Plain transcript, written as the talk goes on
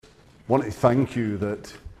want to thank you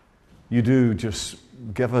that you do just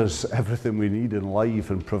give us everything we need in life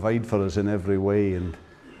and provide for us in every way. And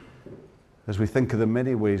as we think of the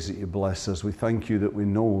many ways that you bless us, we thank you that we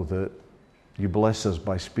know that you bless us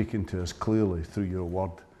by speaking to us clearly through your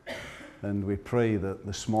word. And we pray that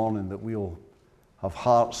this morning that we'll have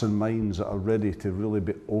hearts and minds that are ready to really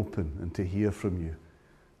be open and to hear from you,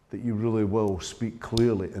 that you really will speak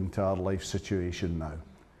clearly into our life situation now.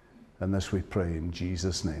 And this we pray in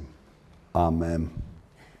Jesus' name. Amen.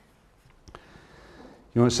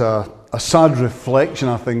 You know, it's a sad reflection,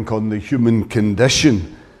 I think, on the human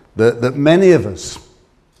condition that many of us,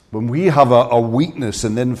 when we have a weakness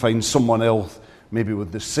and then find someone else maybe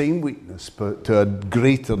with the same weakness but to a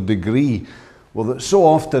greater degree, well, that so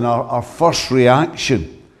often our first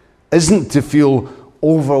reaction isn't to feel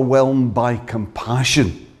overwhelmed by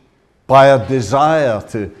compassion, by a desire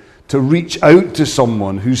to reach out to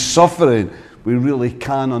someone who's suffering we really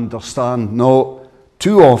can understand. No,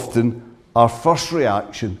 too often our first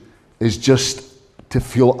reaction is just to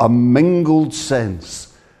feel a mingled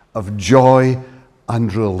sense of joy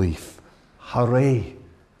and relief. Hooray!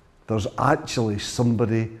 There's actually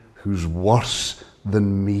somebody who's worse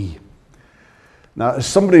than me. Now, as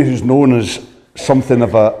somebody who's known as something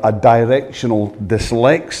of a directional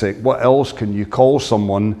dyslexic, what else can you call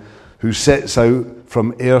someone who sets out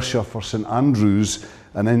from Ayrshire for St Andrews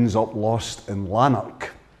and ends up lost in Lanark?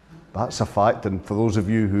 That's a fact, and for those of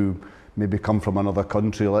you who maybe come from another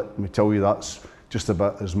country, let me tell you that's just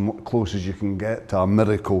about as close as you can get to a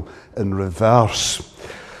miracle in reverse.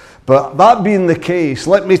 But that being the case,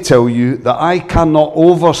 let me tell you that I cannot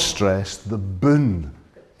overstress the boon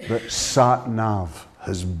that SatNav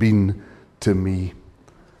has been to me.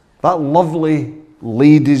 That lovely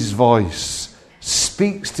lady's voice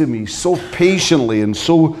speaks to me so patiently and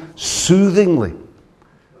so soothingly.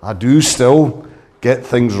 I do still get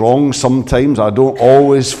things wrong sometimes. I don't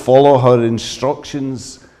always follow her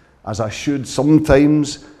instructions as I should.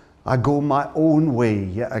 Sometimes I go my own way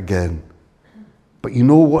yet again. But you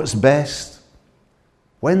know what's best?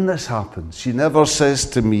 When this happens, she never says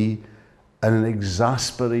to me in an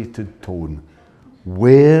exasperated tone,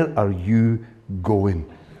 "Where are you going?"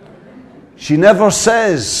 She never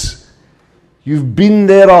says, "You've been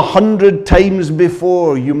there 100 times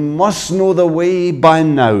before. You must know the way by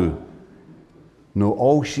now." No,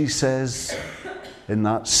 all she says in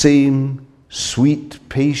that same sweet,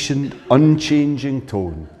 patient, unchanging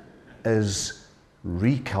tone is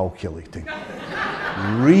recalculating.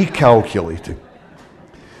 Recalculating.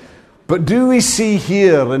 But do we see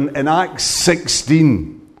here in Acts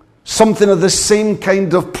 16 something of the same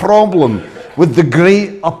kind of problem with the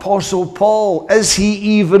great Apostle Paul? Is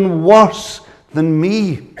he even worse than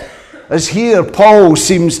me? As here, Paul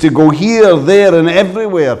seems to go here, there, and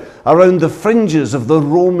everywhere around the fringes of the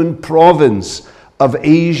Roman province of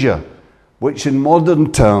Asia, which in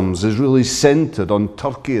modern terms is really centered on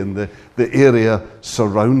Turkey and the area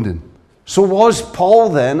surrounding. So was Paul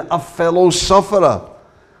then a fellow sufferer?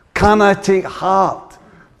 Can I take heart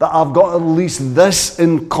that I've got at least this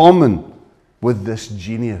in common with this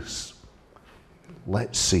genius?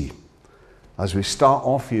 Let's see. As we start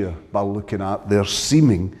off here by looking at their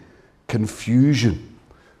seeming confusion.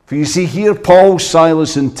 For you see, here Paul,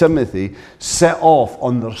 Silas, and Timothy set off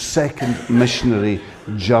on their second missionary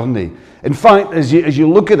journey. In fact, as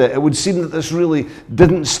you look at it, it would seem that this really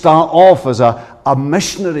didn't start off as a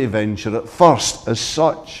missionary venture at first as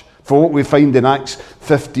such. For what we find in Acts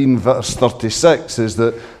 15 verse 36 is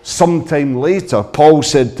that sometime later Paul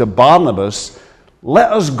said to Barnabas,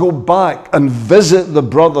 "Let us go back and visit the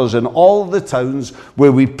brothers in all the towns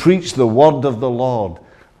where we preach the word of the Lord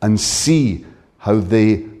and see how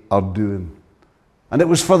they are doing." And it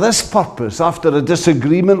was for this purpose, after a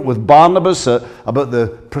disagreement with Barnabas about the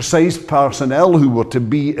precise personnel who were to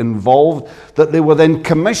be involved, that they were then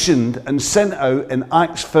commissioned and sent out in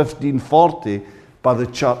Acts 15:40 by the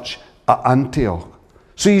church at Antioch.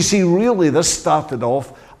 So you see, really this started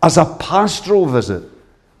off as a pastoral visit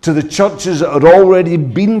to the churches that had already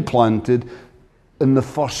been planted in the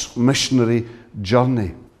first missionary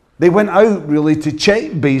journey. They went out really to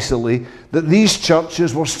check basically that these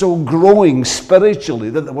churches were still growing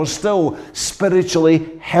spiritually, that they were still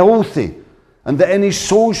spiritually healthy, and that any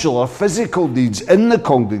social or physical needs in the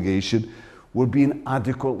congregation were being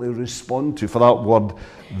adequately responded to. For that word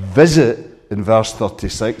visit in verse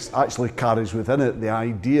 36 actually carries within it the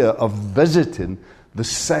idea of visiting the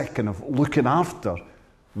sick and of looking after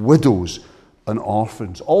widows and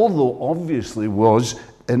orphans, although obviously was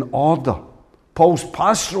in order. Paul's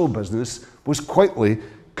pastoral business was quickly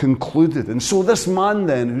concluded. And so this man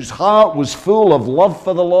then, whose heart was full of love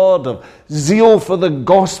for the Lord, of zeal for the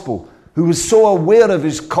gospel, who was so aware of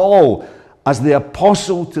his call as the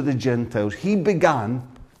apostle to the Gentiles, he began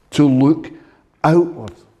to look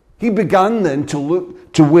outward. He began then to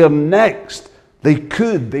look to where next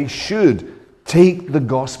they should take the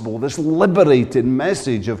gospel, this liberating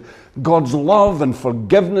message of God's love and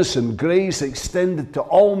forgiveness and grace extended to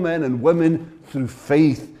all men and women through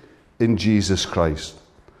faith in Jesus Christ.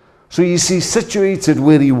 So you see, situated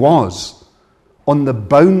where he was, on the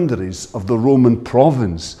boundaries of the Roman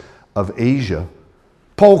province of Asia,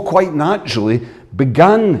 Paul quite naturally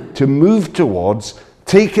began to move towards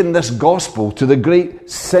taking this gospel to the great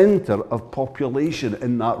center of population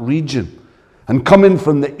in that region. And coming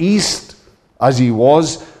from the east, as he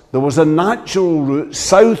was, there was a natural route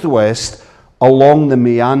southwest along the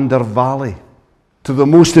Meander Valley to the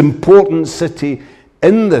most important city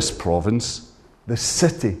in this province, the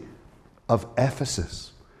city of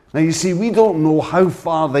Ephesus. Now you see, we don't know how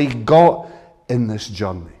far they got in this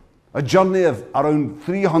journey. A journey of around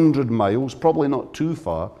 300 miles, probably not too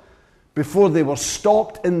far, before they were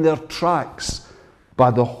stopped in their tracks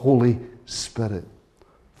by the Holy Spirit.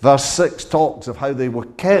 Verse 6 talks of how they were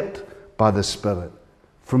kept by the Spirit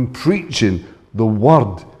from preaching the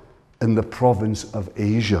word in the province of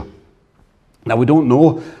Asia. Now we don't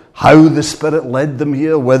know how the Spirit led them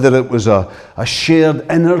here, whether it was a shared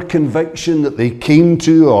inner conviction that they came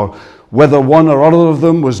to, or whether one or other of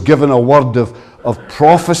them was given a word of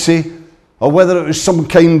prophecy, or whether it was some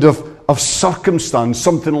kind of circumstance,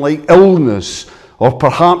 something like illness, or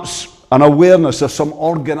perhaps an awareness of some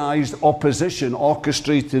organized opposition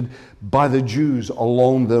orchestrated by the Jews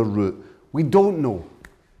along their route. We don't know.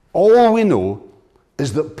 All we know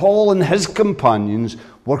is that Paul and his companions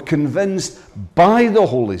were convinced by the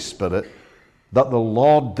Holy Spirit that the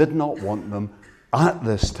Lord did not want them at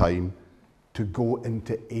this time to go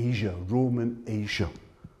into Asia, Roman Asia,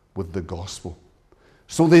 with the gospel.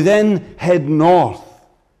 So they then head north,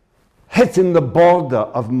 hitting the border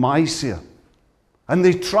of Mysia. And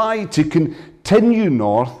they try to continue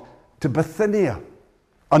north to Bithynia,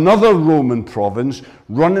 another Roman province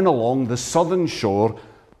running along the southern shore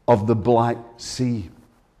of the Black Sea.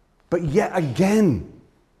 But yet again,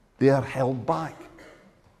 they are held back.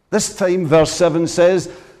 This time, verse 7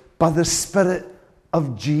 says, by the Spirit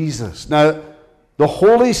of Jesus. Now, the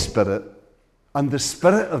Holy Spirit and the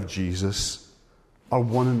Spirit of Jesus are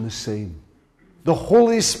one and the same. The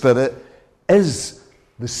Holy Spirit is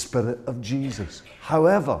the Spirit of Jesus.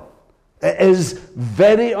 However, it is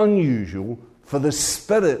very unusual for the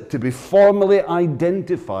Spirit to be formally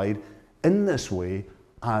identified in this way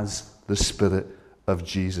as the Spirit of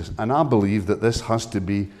Jesus. And I believe that this has to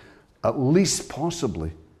be at least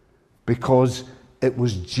possibly because it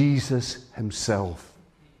was Jesus himself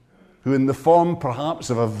who, in the form perhaps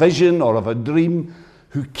of a vision or of a dream,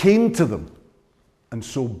 who came to them and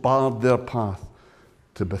so barred their path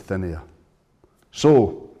to Bithynia.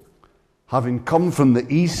 So, having come from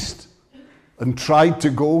the east and tried to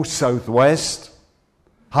go southwest,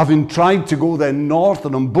 having tried to go then north,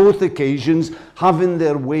 and on both occasions having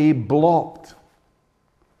their way blocked,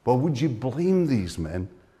 well, would you blame these men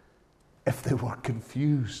if they were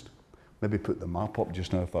confused? Maybe put the map up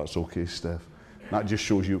just now if that's okay, Steph. That just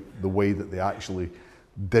shows you the way that they actually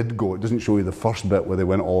did go. It doesn't show you the first bit where they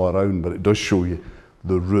went all around, but it does show you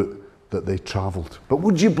the route that they travelled. But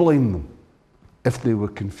would you blame them if they were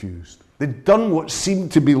confused? They'd done what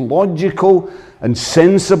seemed to be logical and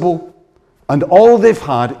sensible, and all they've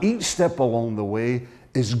had each step along the way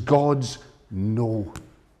is God's no.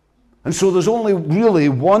 And so there's only really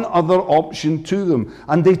one other option to them,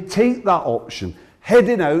 and they take that option,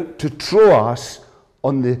 heading out to Troas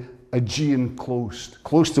on the Aegean coast,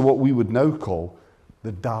 close to what we would now call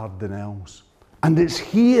the Dardanelles. And it's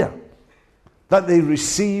here that they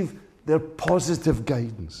receive their positive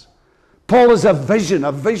guidance. Paul has a vision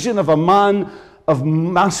of a man of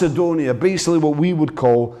Macedonia, basically what we would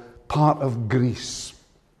call part of Greece,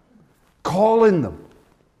 calling them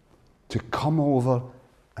to come over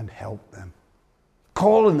and help them,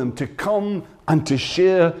 calling them to come and to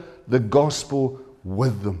share the gospel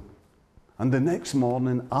with them. And the next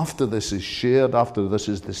morning, after this is shared, after this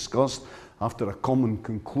is discussed, after a common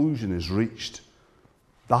conclusion is reached,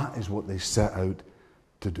 that is what they set out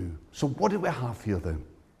to do. So what do we have here then?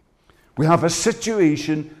 We have a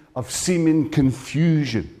situation of seeming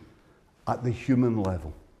confusion at the human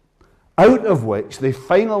level, out of which they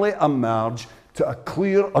finally emerge to a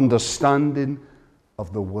clear understanding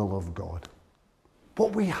of the will of God.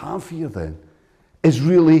 What we have here then is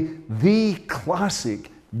really the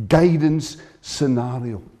classic guidance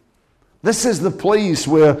scenario. This is the place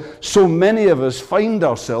where so many of us find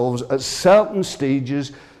ourselves at certain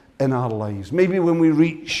stages in our lives. Maybe when we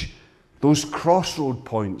reach those crossroad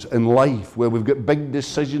points in life where we've got big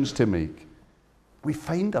decisions to make, we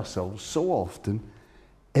find ourselves so often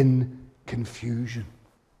in confusion.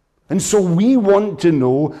 And so we want to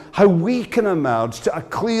know how we can emerge to a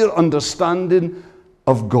clear understanding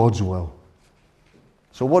of God's will.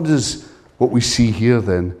 So what does what we see here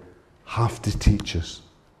then have to teach us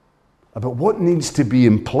about what needs to be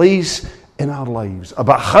in place in our lives,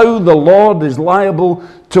 about how the Lord is liable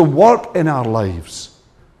to work in our lives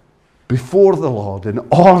before the Lord in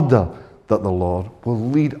order that the Lord will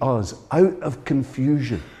lead us out of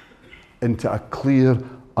confusion into a clear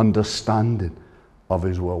understanding of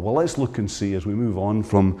His will. Well, let's look and see as we move on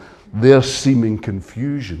from their seeming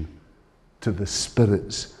confusion to the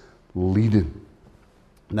Spirit's leading.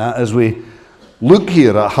 Now, as we look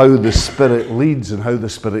here at how the Spirit leads and how the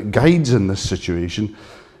Spirit guides in this situation,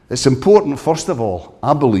 it's important, first of all,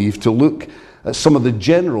 I believe, to look at some of the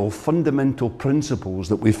general fundamental principles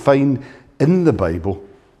that we find in the Bible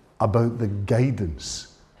about the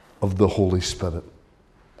guidance of the Holy Spirit.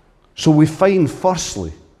 So we find,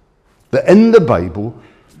 firstly, that in the Bible,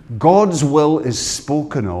 God's will is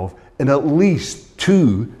spoken of in at least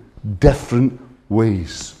two different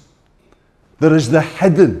ways. There is the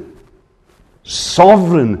hidden,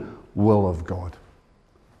 sovereign will of God.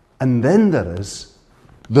 And then there is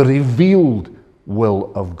the revealed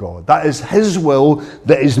will of God. That is His will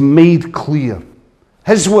that is made clear.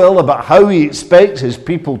 His will about how He expects His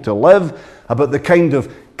people to live, about the kind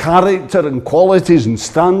of character and qualities and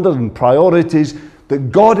standards and priorities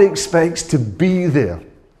that God expects to be there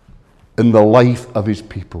in the life of His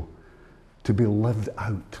people, to be lived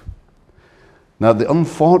out. Now, the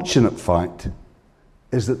unfortunate fact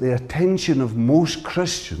is that the attention of most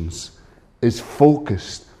Christians is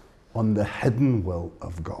focused on the hidden will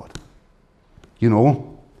of God. You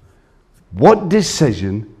know, what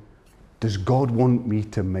decision does God want me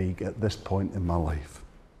to make at this point in my life?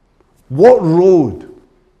 What road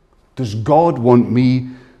does God want me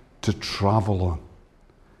to travel on?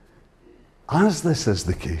 As this is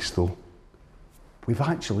the case, though, we've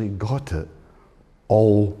actually got it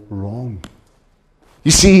all wrong.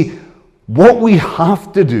 You see, what we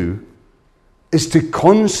have to do is to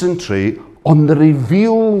concentrate on the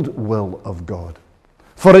revealed will of God.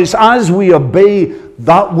 For it's as we obey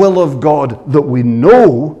that will of God that we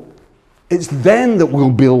know, it's then that we'll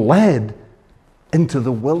be led into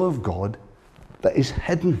the will of God that is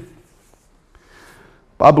hidden.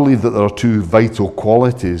 But I believe that there are two vital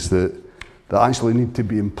qualities that actually need to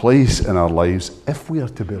be in place in our lives if we are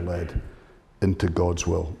to be led into God's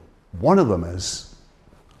will. One of them is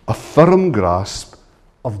a firm grasp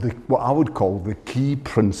of what I would call the key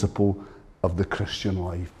principle of the Christian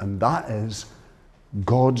life, and that is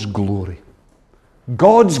God's glory.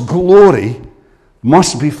 God's glory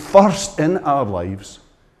must be first in our lives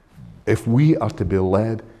if we are to be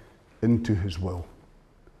led into His will.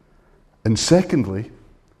 And secondly,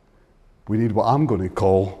 we need what I'm going to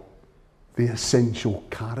call the essential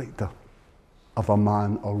character of a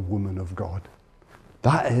man or woman of God.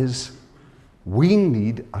 That is, we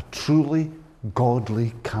need a truly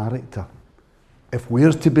godly character if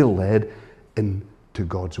we're to be led into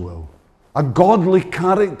God's will. A godly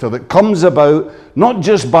character that comes about not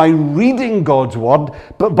just by reading God's word,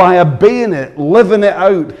 but by obeying it, living it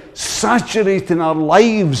out, saturating our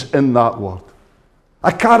lives in that word.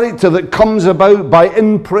 A character that comes about by,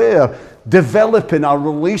 in prayer, developing our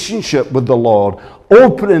relationship with the Lord,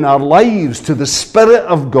 opening our lives to the Spirit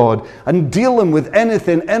of God, and dealing with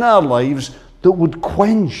anything in our lives that would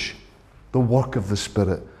quench the work of the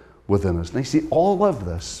Spirit within us. Now, you see, all of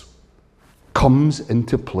this comes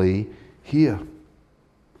into play here.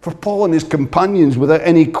 For Paul and his companions, without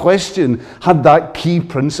any question, had that key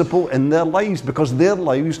principle in their lives because their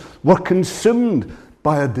lives were consumed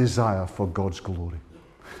by a desire for God's glory.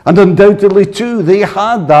 And undoubtedly, too, they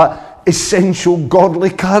had that essential godly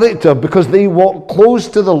character because they walked close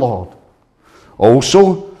to the Lord.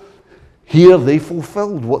 Also, here they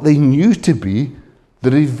fulfilled what they knew to be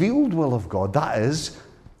the revealed will of God. That is,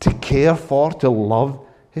 to care for, to love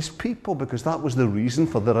His people, because that was the reason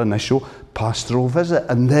for their initial pastoral visit.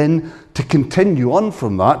 And then to continue on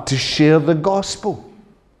from that, to share the gospel,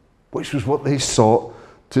 which was what they sought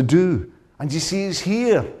to do. And you see, it's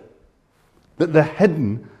here that the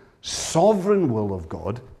hidden, sovereign will of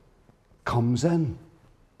God comes in.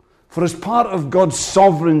 For as part of God's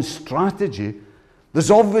sovereign strategy,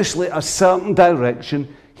 there's obviously a certain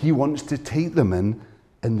direction He wants to take them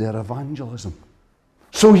in their evangelism.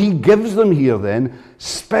 So He gives them here then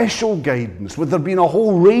special guidance, with there being a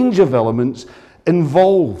whole range of elements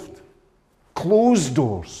involved. Closed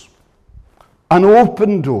doors, an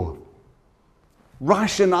open door,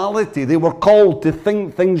 rationality. They were called to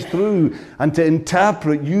think things through and to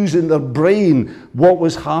interpret using their brain what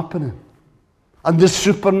was happening. And the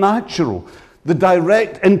supernatural, the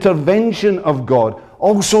direct intervention of God,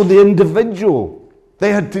 also the individual.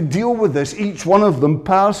 They had to deal with this, each one of them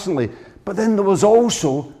personally. But then there was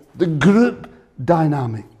also the group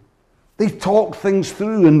dynamic. They talked things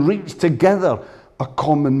through and reached together a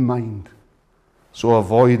common mind. So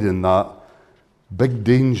avoiding that big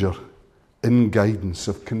danger in guidance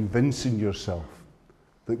of convincing yourself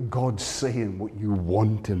that God's saying what you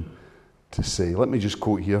want him to say. Let me just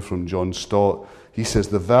quote here from John Stott. He says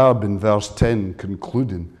the verb in verse 10,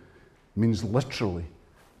 concluding, means literally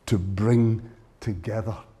to bring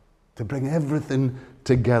together, to bring everything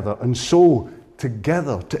together. And so,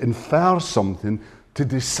 together, to infer something, to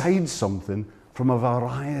decide something from a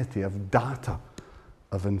variety of data,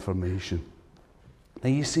 of information. Now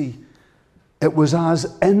you see, it was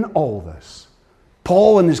as in all this,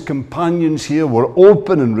 Paul and his companions here were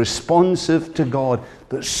open and responsive to God,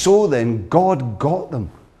 that so then God got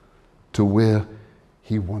them to where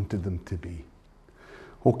he wanted them to be.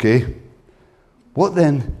 Okay, what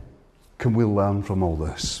then can we learn from all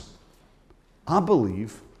this? I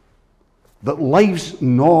believe that life's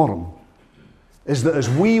norm is that as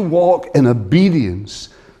we walk in obedience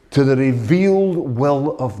to the revealed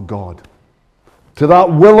will of God, to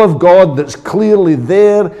that will of God that's clearly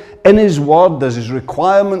there in his word as his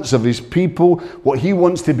requirements of his people, what he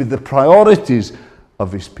wants to be the priorities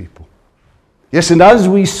of his people. Yes, and as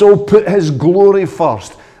we so put his glory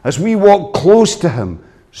first, as we walk close to him,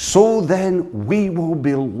 so then we will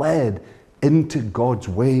be led into God's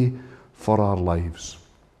way for our lives.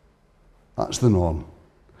 That's the norm.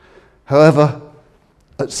 However,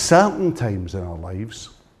 at certain times in our lives,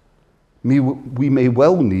 we may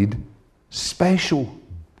well need special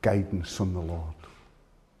guidance from the Lord.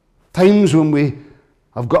 Times when we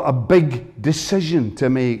have got a big decision to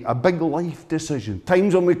make, a big life decision.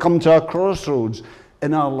 Times when we come to a crossroads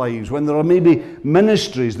in our lives, when there are maybe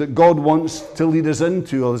ministries that God wants to lead us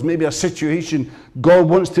into, or there's maybe a situation God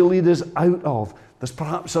wants to lead us out of. There's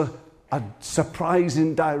perhaps a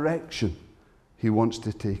surprising direction he wants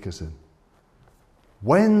to take us in.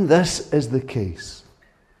 When this is the case,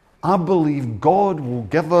 I believe God will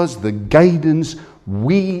give us the guidance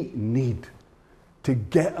we need to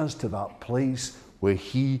get us to that place where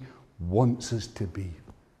he wants us to be.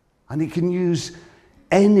 And he can use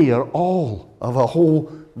any or all of a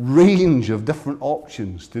whole range of different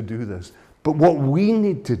options to do this. But what we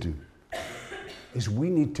need to do is we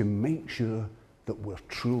need to make sure that we're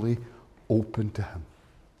truly open to him,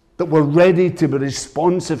 that we're ready to be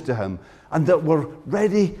responsive to him, and that we're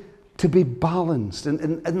ready to be balanced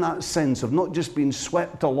in that sense of not just being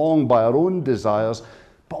swept along by our own desires,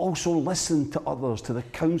 but also listen to others, to the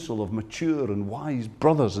counsel of mature and wise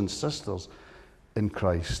brothers and sisters in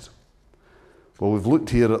Christ. Well, we've looked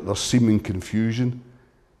here at their seeming confusion.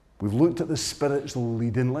 We've looked at the Spirit's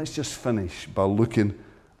leading. Let's just finish by looking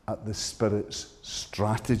at the Spirit's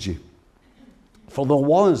strategy. For there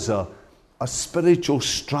was a spiritual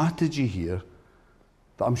strategy here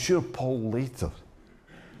that I'm sure Paul later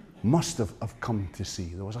must have come to see.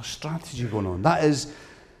 There was a strategy going on. That is,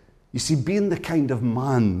 you see, being the kind of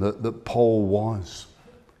man that Paul was,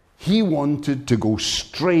 he wanted to go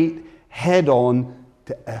straight head on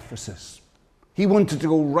to Ephesus. He wanted to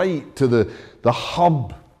go right to the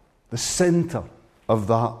hub, the center of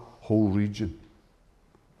that whole region.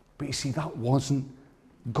 But you see, that wasn't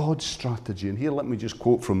God's strategy. And here let me just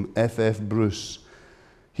quote from F.F. Bruce.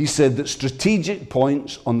 He said that strategic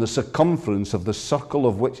points on the circumference of the circle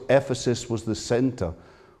of which Ephesus was the center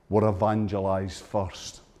were evangelized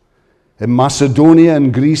first. In Macedonia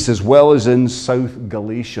and Greece, as well as in South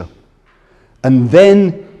Galatia. And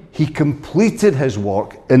then he completed his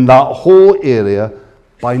work in that whole area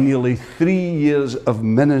by nearly 3 years of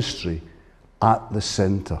ministry at the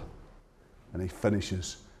center. And he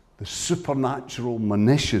finishes, the supernatural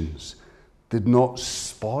monitions did not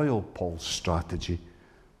spoil Paul's strategy,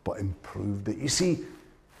 but improved it. You see,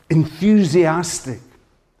 enthusiastic,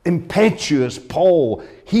 impetuous Paul,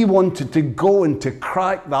 he wanted to go and to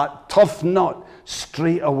crack that tough nut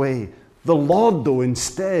straight away. The Lord, though,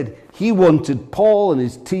 instead, he wanted Paul and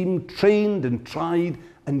his team trained and tried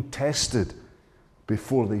and tested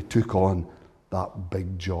before they took on that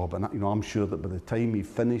big job. And I'm sure that by the time he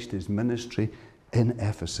finished his ministry in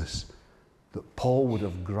Ephesus, that Paul would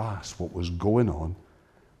have grasped what was going on,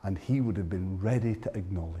 and he would have been ready to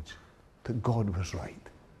acknowledge that God was right,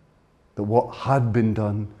 that what had been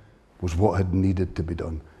done was what had needed to be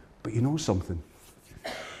done. But you know something?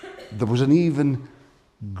 There was an even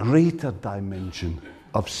greater dimension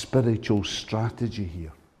of spiritual strategy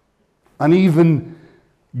here. An even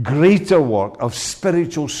greater work of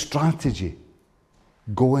spiritual strategy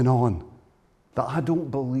going on that I don't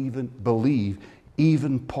believe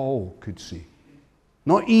even Paul could see.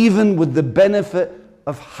 Not even with the benefit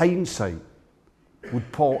of hindsight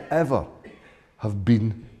would Paul ever have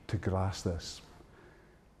been to grasp this.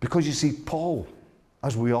 Because you see, Paul,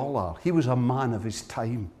 as we all are, he was a man of his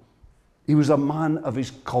time. He was a man of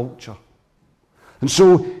his culture. And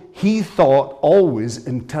so he thought always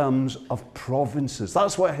in terms of provinces.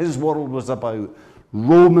 That's what his world was about,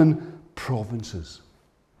 Roman provinces.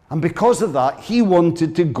 And because of that, he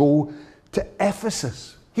wanted to go to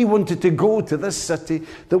Ephesus. He wanted to go to this city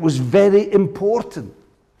that was very important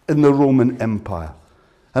in the Roman Empire.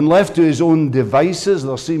 And left to his own devices,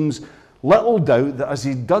 there seems little doubt that as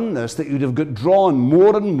he'd done this, that he would have got drawn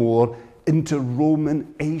more and more into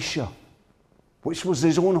Roman Asia, which was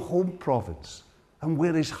his own home province and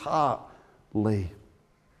where his heart lay.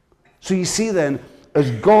 So you see then,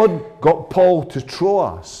 as God got Paul to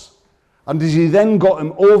Troas, and as he then got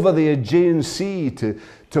him over the Aegean Sea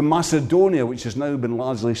to Macedonia, which has now been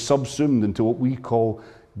largely subsumed into what we call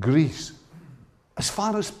Greece, as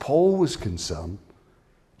far as Paul was concerned,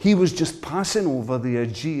 he was just passing over the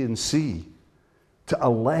Aegean Sea to a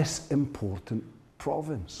less important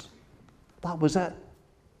province. That was it.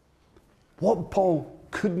 What Paul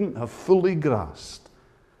couldn't have fully grasped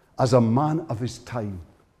as a man of his time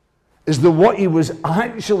is that what he was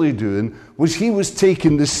actually doing was he was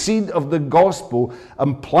taking the seed of the gospel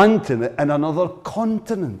and planting it in another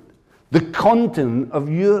continent, the continent of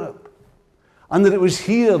Europe. And that it was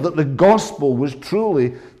here that the gospel was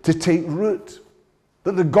truly to take root.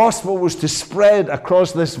 That the gospel was to spread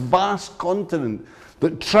across this vast continent,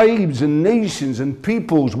 that tribes and nations and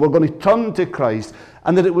peoples were going to turn to Christ,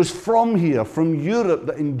 and that it was from here, from Europe,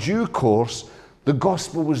 that in due course the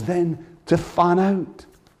gospel was then to fan out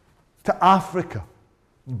to Africa,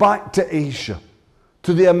 back to Asia,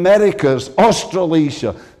 to the Americas,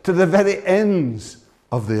 Australasia, to the very ends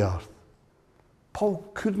of the earth. Paul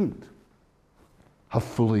couldn't have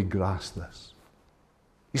fully grasped this.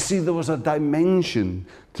 You see, there was a dimension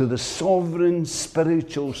to the sovereign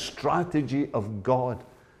spiritual strategy of God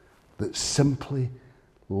that simply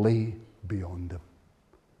lay beyond him.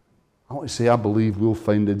 I want to say, I believe we'll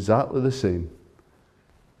find exactly the same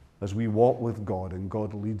as we walk with God and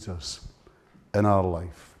God leads us in our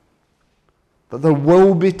life. That there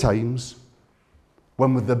will be times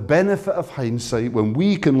when, with the benefit of hindsight, when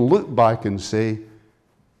we can look back and say,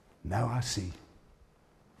 now I see.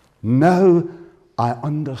 Now I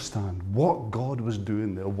understand what God was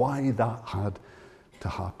doing there, why that had to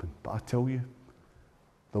happen. But I tell you,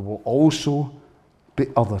 there will also be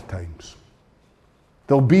other times.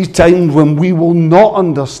 There'll be times when we will not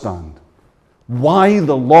understand why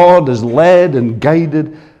the Lord has led and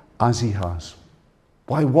guided as he has.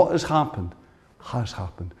 Why what has happened has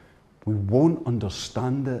happened. We won't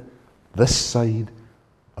understand it this side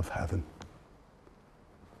of heaven.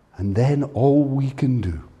 And then all we can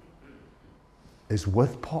do is,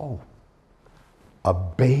 with Paul,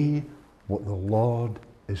 obey what the Lord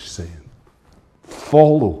is saying.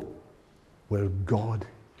 Follow where God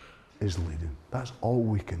is leading. That's all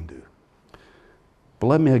we can do. But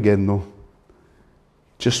let me again, though,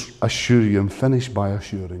 just assure you and finish by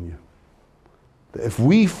assuring you that if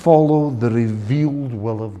we follow the revealed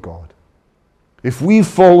will of God, if we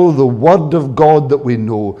follow the Word of God that we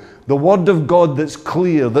know, the Word of God that's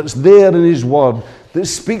clear, that's there in His Word, that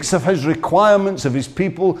speaks of His requirements of His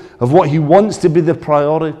people, of what He wants to be the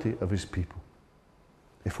priority of His people,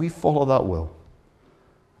 if we follow that will,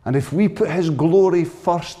 and if we put His glory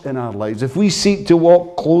first in our lives, if we seek to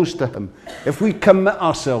walk close to Him, if we commit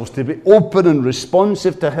ourselves to be open and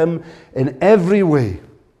responsive to Him in every way,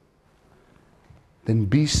 then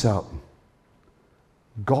be certain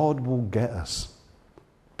God will get us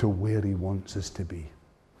to where He wants us to be.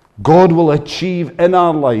 God will achieve in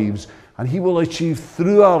our lives, and He will achieve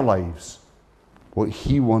through our lives what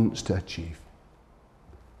He wants to achieve.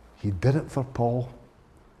 He did it for Paul.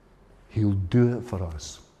 He'll do it for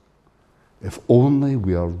us, if only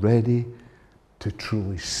we are ready to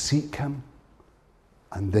truly seek Him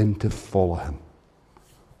and then to follow Him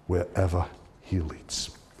wherever He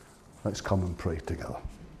leads. Let's come and pray together.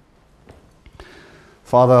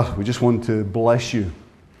 Father, we just want to bless You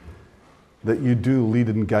that You do lead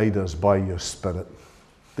and guide us by Your Spirit,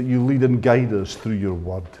 that You lead and guide us through Your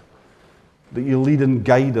Word, that You lead and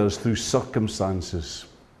guide us through circumstances,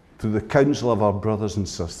 through the counsel of our brothers and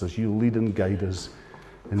sisters. You lead and guide us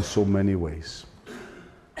in so many ways.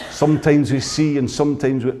 Sometimes we see and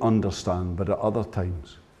sometimes we understand, but at other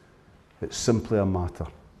times It's simply a matter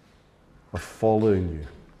of following you,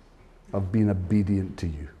 of being obedient to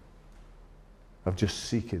you, of just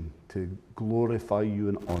seeking to glorify you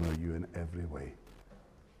and honor you in every way.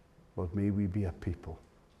 Lord, may we be a people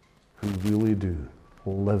who really do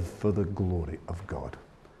live for the glory of God.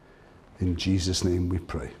 In Jesus' name we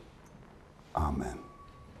pray. Amen.